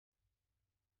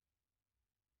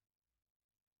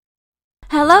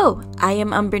Hello, I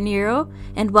am Umbrenero,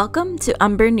 and welcome to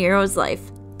Umbrenero's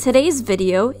Life. Today's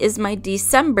video is my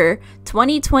December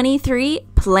 2023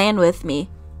 plan with me.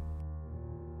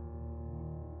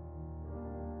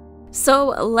 So,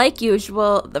 like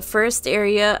usual, the first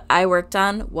area I worked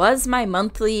on was my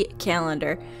monthly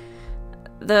calendar.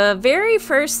 The very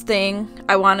first thing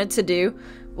I wanted to do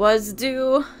was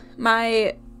do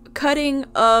my cutting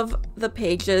of the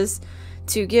pages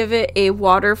to give it a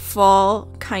waterfall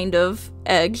kind of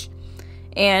edge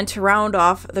and to round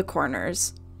off the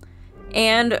corners.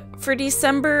 And for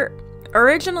December,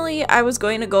 originally I was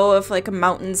going to go with like a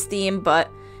mountains theme,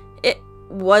 but it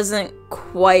wasn't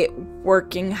quite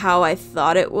working how I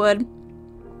thought it would.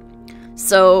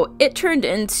 So it turned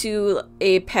into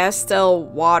a pastel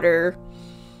waterfall.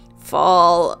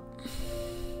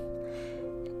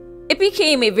 It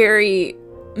became a very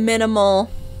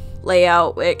minimal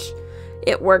layout, which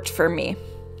it worked for me.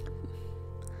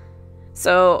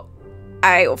 So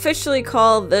I officially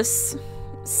call this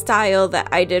style that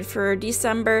I did for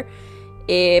December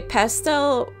a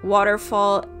pastel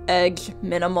waterfall edge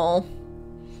minimal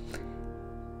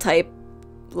type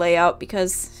layout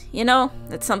because, you know,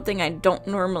 it's something I don't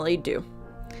normally do.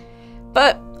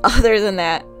 But other than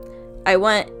that,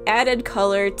 I added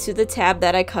color to the tab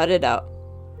that I cut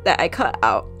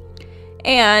out.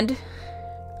 And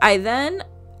I then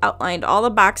outlined all the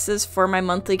boxes for my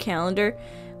monthly calendar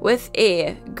with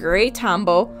a gray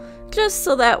tombow, just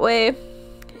so that way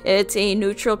it's a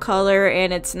neutral color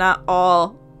and it's not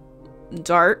all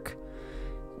dark.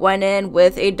 Went in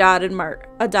with a dotting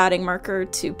marker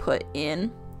to put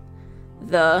in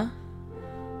the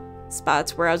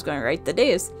spots where I was going to write the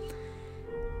days.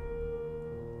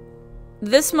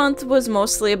 This month was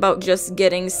mostly about just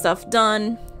getting stuff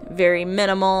done, very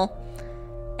minimal.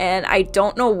 And I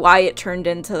don't know why it turned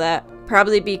into that.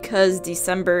 Probably because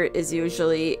December is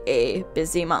usually a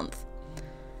busy month.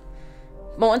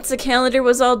 But once the calendar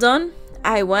was all done,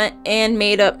 I went and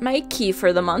made up my key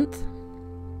for the month.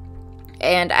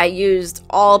 And I used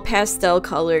all pastel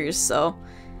colors, so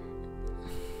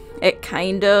it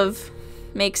kind of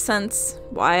makes sense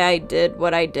why I did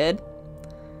what I did.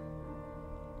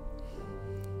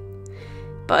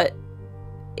 But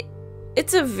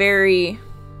it's a very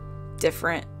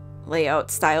different layout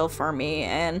style for me,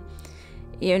 and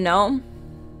you know,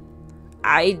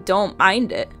 I don't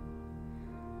mind it.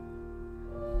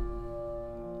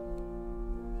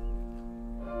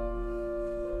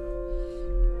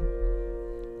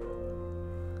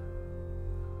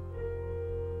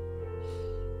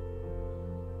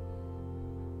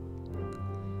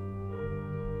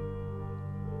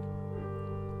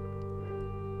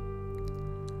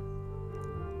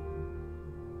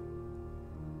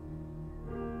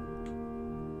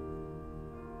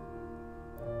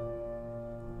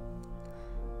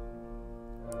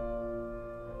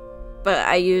 But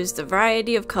I used a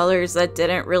variety of colors that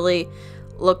didn't really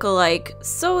look alike,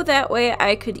 so that way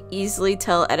I could easily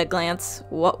tell at a glance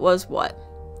what was what.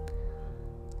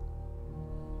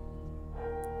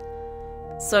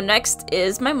 So next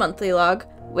is my monthly log,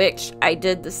 which I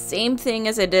did the same thing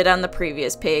as I did on the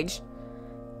previous page,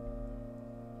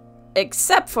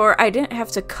 except for I didn't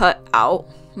have to cut out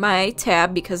my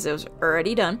tab because it was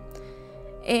already done,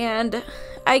 and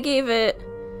I gave it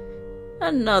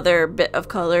another bit of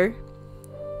color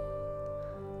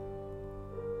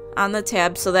on the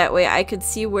tab so that way I could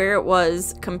see where it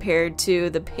was compared to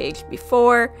the page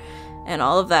before and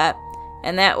all of that,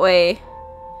 and that way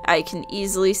I can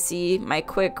easily see my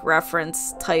quick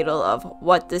reference title of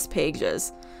what this page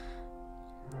is.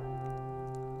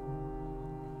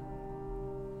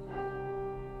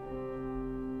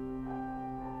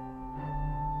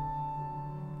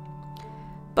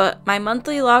 But my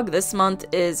monthly log this month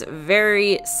is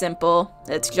very simple.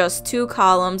 It's just 2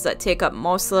 columns that take up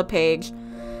most of the page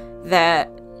that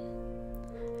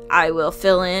I will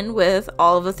fill in with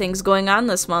all of the things going on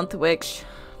this month, which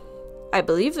I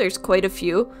believe there's quite a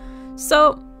few.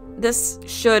 So this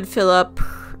should fill up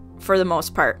for the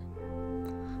most part.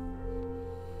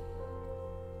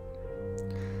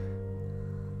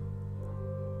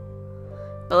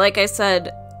 But like I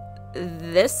said,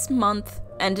 this month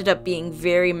ended up being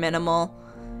very minimal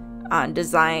on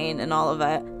design and all of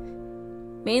that.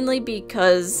 Mainly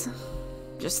because,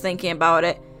 just thinking about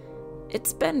it,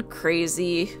 it's been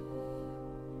crazy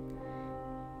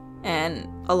and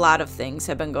a lot of things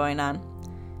have been going on.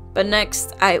 But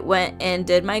next I went and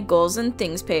did my goals and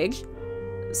things page.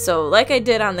 So like I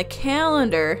did on the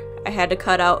calendar, I had to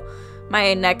cut out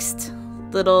my next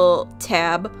little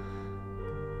tab,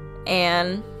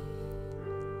 and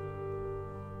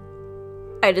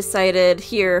I decided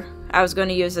here I was going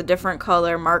to use a different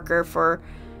color marker for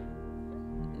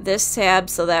this tab,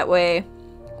 so that way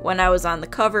when I was on the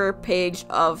cover page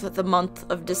of the month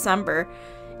of December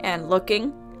and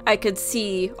looking, I could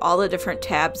see all the different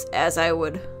tabs as I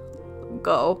would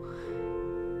go.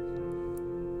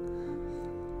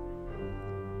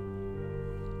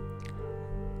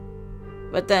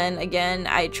 But then again,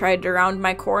 I tried to round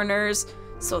my corners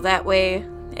so that way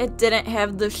it didn't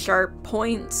have the sharp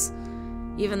points,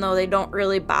 even though they don't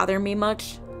really bother me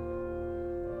much.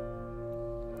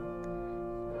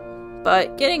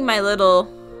 But getting my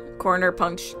little corner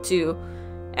punch to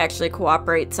actually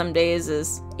cooperate some days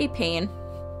is a pain.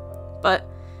 But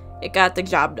it got the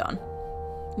job done,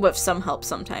 with some help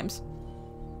sometimes.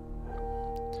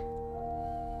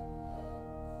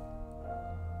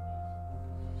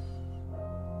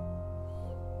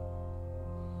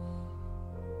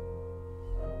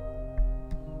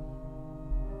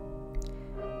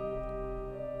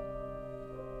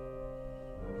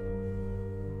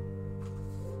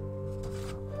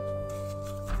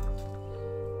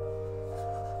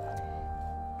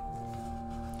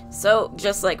 So,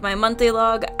 just like my monthly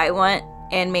log, I went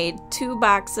and made 2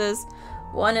 boxes.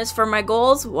 One is for my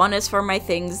goals, one is for my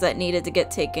things that needed to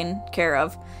get taken care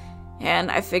of.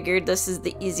 And I figured this is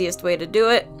the easiest way to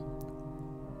do it,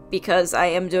 because I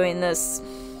am doing this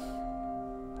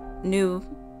new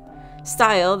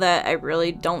style that I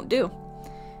really don't do.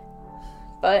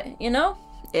 But, you know,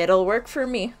 it'll work for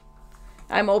me.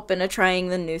 I'm open to trying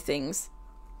the new things.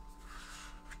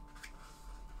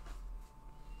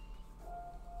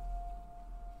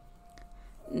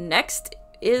 Next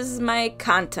is my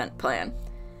content plan.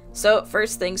 So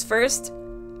first things first,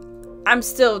 I'm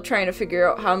still trying to figure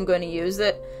out how I'm going to use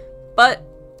it, but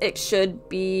it should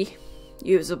be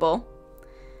usable.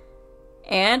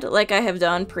 And like I have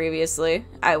done previously,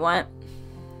 I went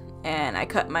and I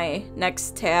cut my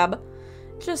next tab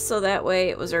just so that way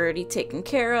it was already taken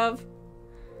care of.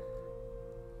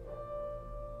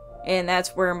 And that's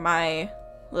where my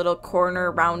little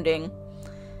corner rounding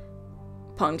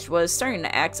punch was starting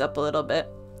to act up a little bit.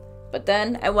 But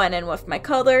then I went in with my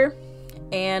color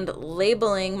and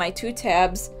labeling my 2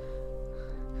 tabs.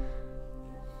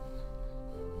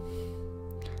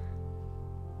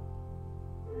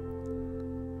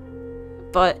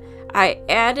 But I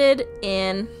added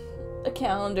in a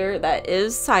calendar that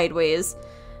is sideways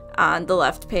on the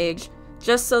left page,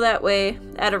 just so that way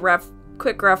at a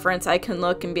quick reference I can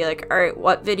look and be like, alright,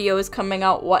 what video is coming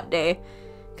out what day,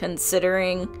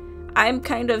 considering I'm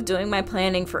kind of doing my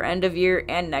planning for end of year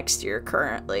and next year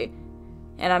currently.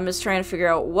 And I'm just trying to figure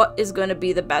out what is going to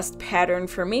be the best pattern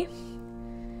for me.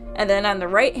 And then on the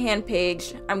right hand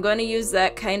page, I'm going to use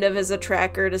that kind of as a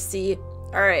tracker to see,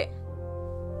 alright,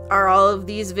 are all of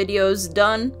these videos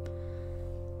done?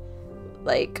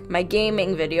 Like my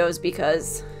gaming videos,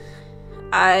 because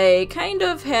I kind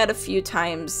of had a few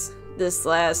times this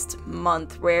last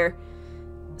month where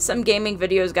some gaming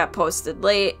videos got posted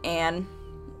late, and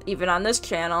even on this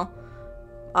channel,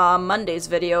 Monday's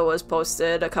video was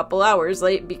posted a couple hours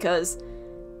late because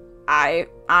I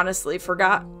honestly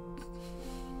forgot.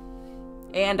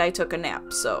 And I took a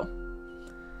nap, so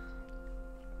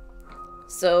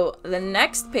the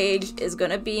next page is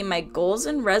going to be my goals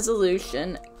and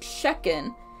resolution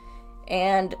check-in.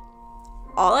 And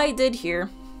all I did here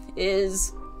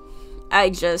is I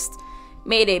just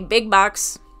made a big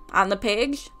box on the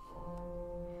page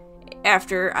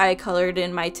after I colored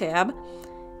in my tab,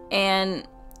 and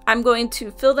I'm going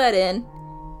to fill that in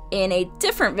a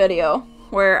different video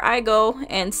where I go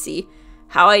and see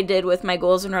how I did with my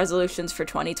goals and resolutions for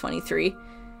 2023,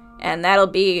 and that'll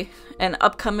be an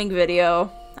upcoming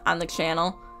video on the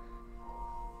channel.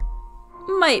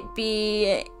 Might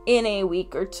be in a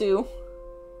week or 2.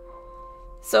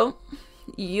 So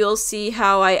you'll see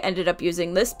how I ended up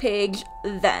using this page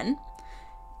then.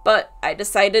 But I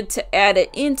decided to add it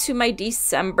into my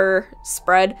December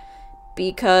spread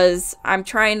because I'm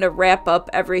trying to wrap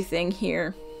up everything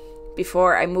here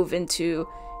before I move into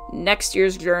next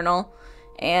year's journal.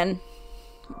 And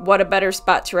what a better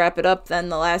spot to wrap it up than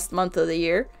the last month of the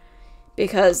year,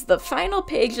 because the final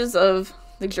pages of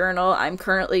the journal I'm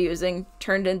currently using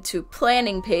turned into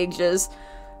planning pages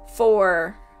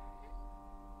for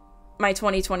my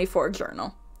 2024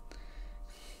 journal.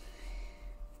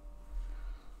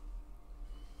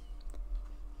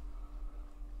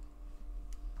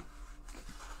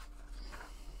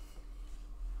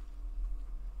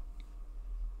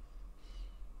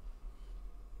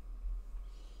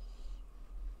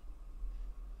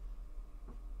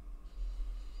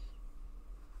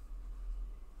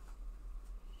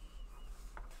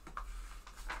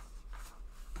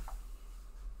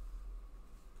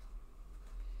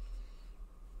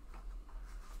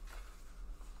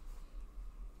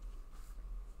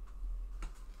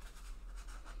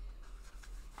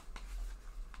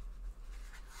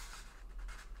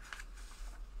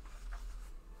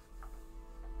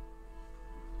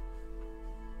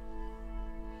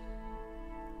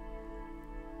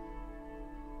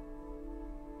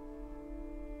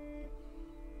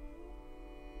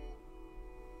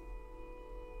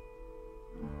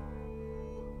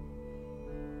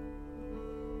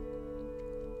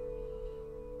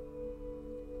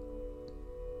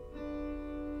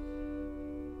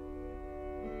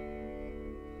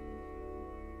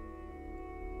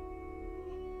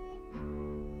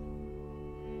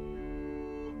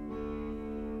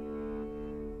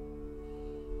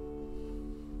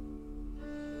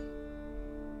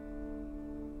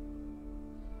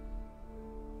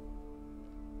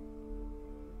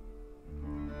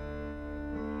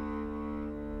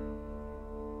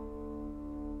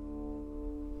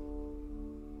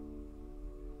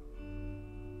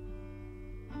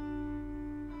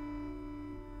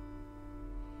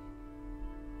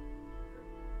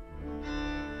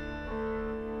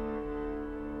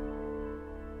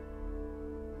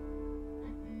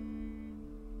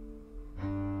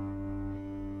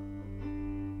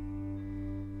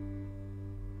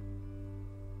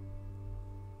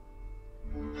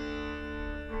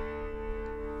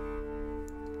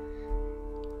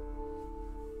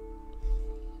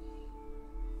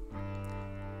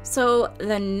 So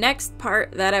the next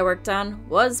part that I worked on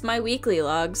was my weekly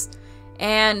logs,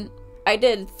 and I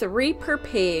did 3 per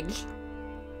page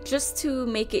just to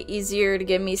make it easier to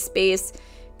give me space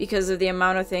because of the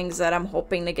amount of things that I'm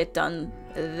hoping to get done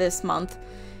this month.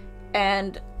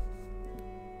 And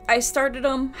I started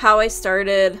them how I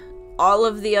started all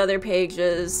of the other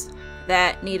pages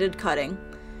that needed cutting.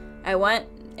 I went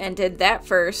and did that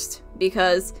first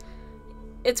because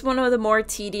it's one of the more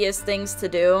tedious things to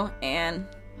do, and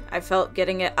I felt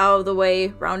getting it out of the way,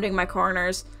 rounding my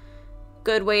corners,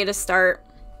 good way to start,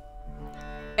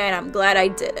 and I'm glad I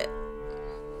did it.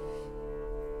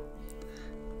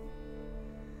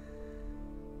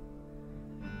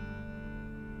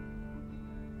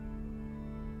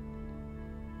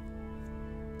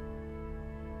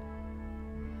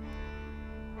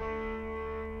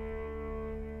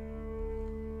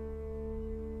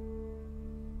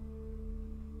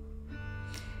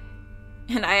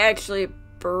 And I actually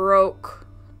broke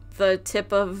the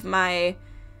tip of my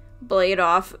blade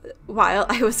off while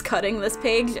I was cutting this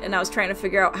page, and I was trying to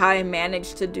figure out how I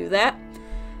managed to do that.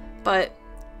 But,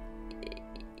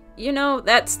 you know,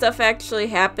 that stuff actually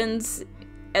happens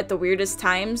at the weirdest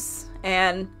times,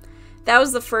 and that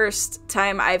was the first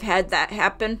time I've had that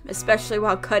happen, especially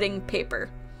while cutting paper.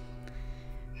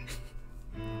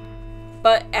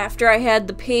 But after I had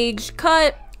the page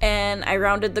cut and I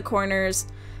rounded the corners,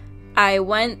 I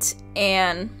went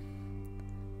and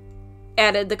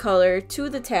added the color to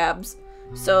the tabs,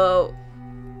 so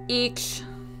each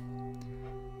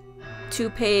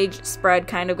 2-page spread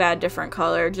kind of got a different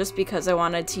color just because I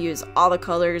wanted to use all the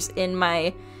colors in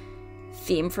my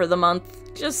theme for the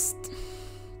month, just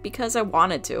because I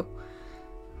wanted to.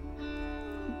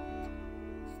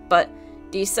 But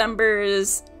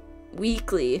December's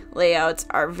weekly layouts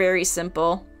are very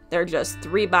simple. They're just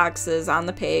 3 boxes on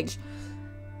the page.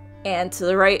 And to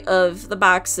the right of the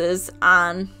boxes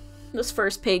on this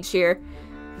first page here,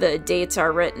 the dates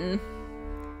are written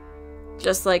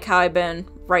just like how I've been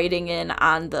writing in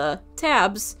on the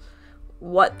tabs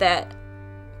what that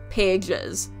page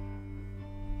is.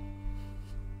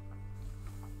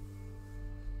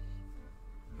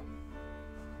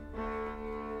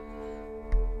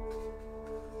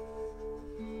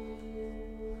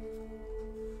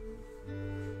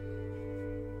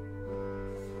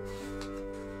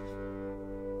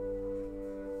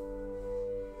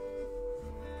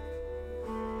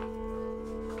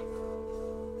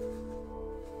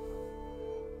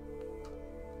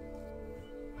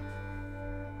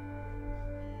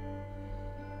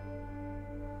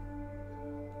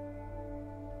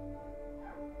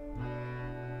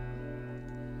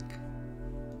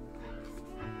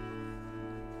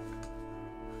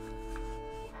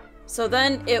 So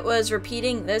then it was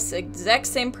repeating this exact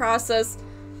same process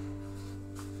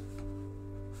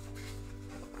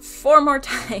 4 more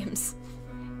times.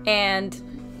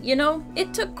 And, you know,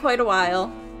 it took quite a while.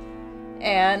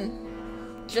 And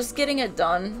just getting it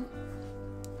done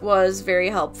was very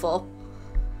helpful,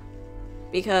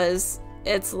 because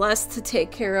it's less to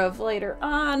take care of later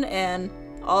on and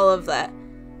all of that.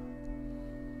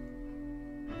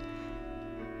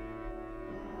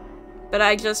 But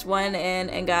I just went in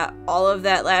and got all of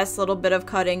that last little bit of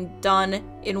cutting done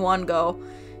in one go,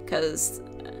 because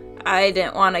I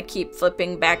didn't want to keep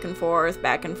flipping back and forth,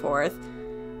 back and forth.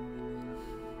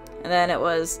 And then it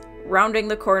was rounding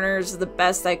the corners the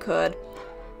best I could.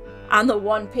 On the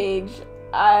one page,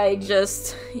 I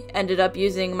just ended up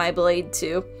using my blade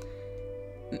to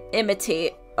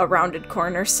imitate a rounded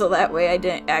corner, so that way I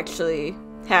didn't actually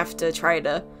have to try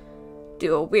to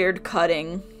do a weird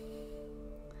cutting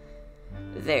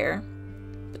there.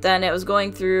 But then it was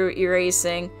going through,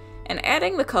 erasing, and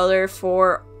adding the color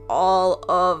for all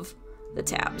of the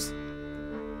tabs.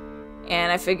 And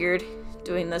I figured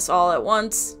doing this all at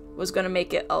once was going to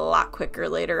make it a lot quicker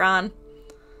later on.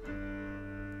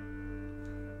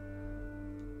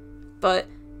 But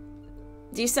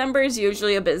December is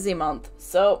usually a busy month,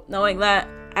 so knowing that,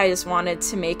 I just wanted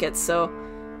to make it so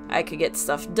I could get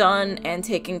stuff done and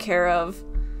taken care of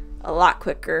a lot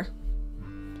quicker.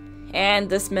 And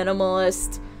this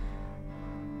minimalist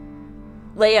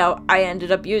layout I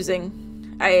ended up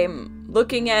using. I'm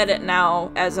looking at it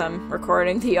now as I'm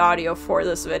recording the audio for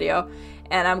this video,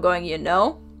 and I'm going, you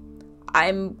know,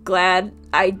 I'm glad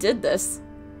I did this.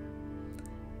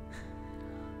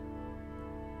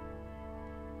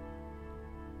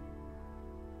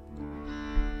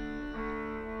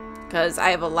 Because I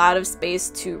have a lot of space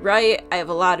to write, I have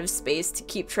a lot of space to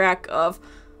keep track of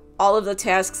all of the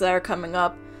tasks that are coming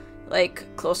up.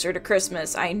 Like, closer to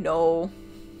Christmas, I know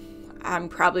I'm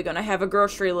probably going to have a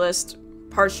grocery list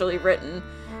partially written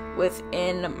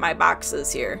within my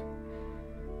boxes here.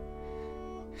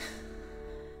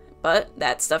 But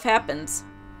that stuff happens.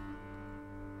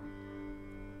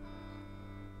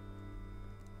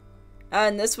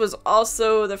 And this was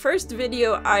also the first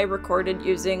video I recorded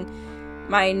using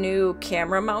my new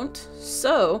camera mount.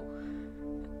 So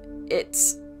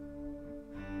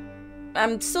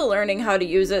I'm still learning how to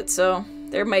use it, so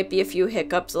there might be a few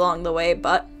hiccups along the way,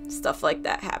 but stuff like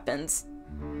that happens.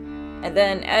 And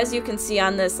then, as you can see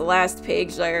on this last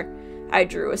page there, I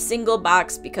drew a single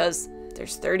box because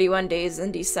there's 31 days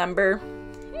in December,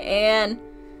 and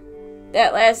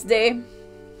that last day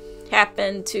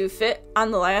happened to fit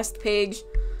on the last page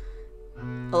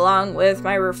along with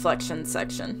my reflection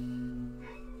section.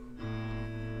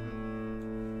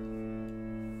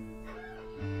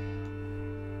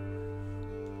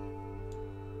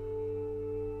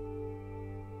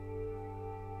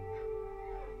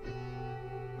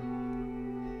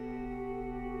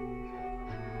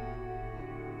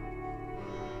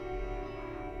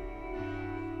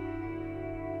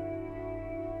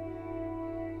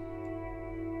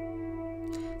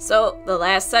 So the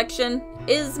last section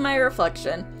is my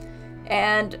reflection,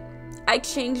 and I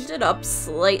changed it up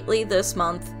slightly this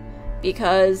month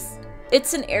because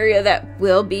it's an area that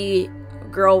will be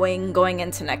growing going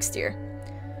into next year.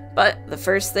 But the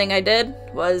first thing I did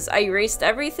was I erased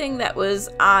everything that was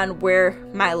on where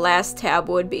my last tab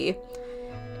would be,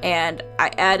 and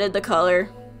I added the color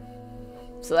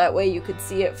so that way you could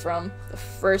see it from the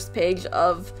first page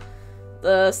of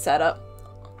the setup.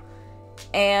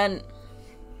 And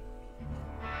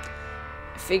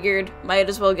figured might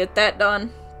as well get that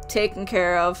done, taken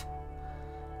care of.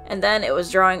 And then it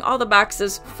was drawing all the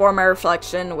boxes for my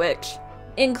reflection, which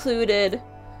included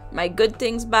my good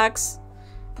things box,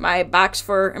 my box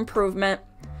for improvement,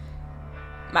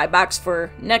 my box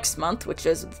for next month, which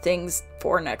is things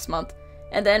for next month,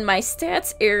 and then my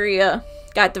stats area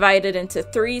got divided into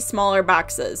 3 smaller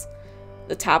boxes.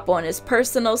 The top one is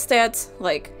personal stats,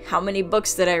 like how many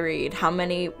books did I read, how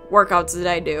many workouts did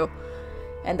I do,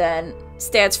 and then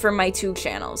stats for my 2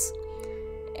 channels.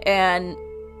 And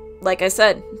like I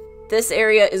said, this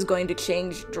area is going to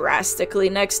change drastically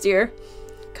next year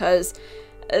because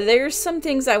there's some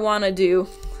things I want to do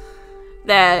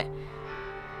that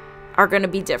are going to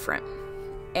be different,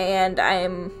 and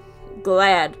I'm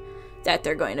glad that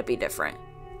they're going to be different.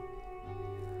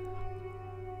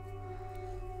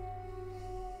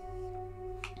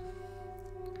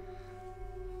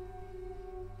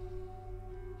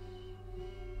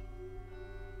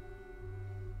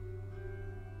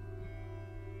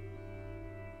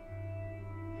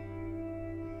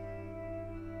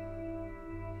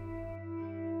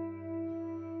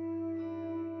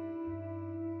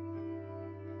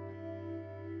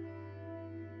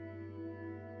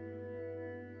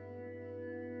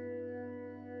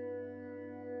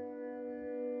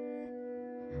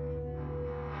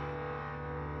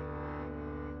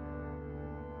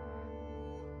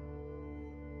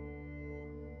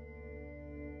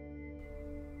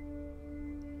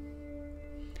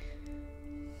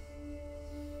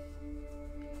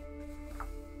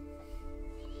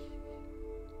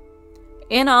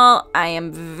 In all, I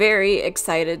am very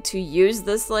excited to use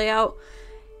this layout.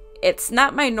 It's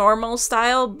not my normal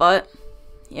style, but,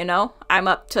 you know, I'm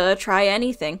up to try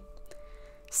anything.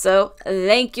 So,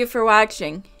 thank you for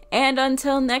watching, and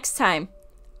until next time,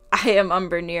 I am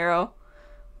Umbrenero.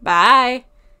 Bye!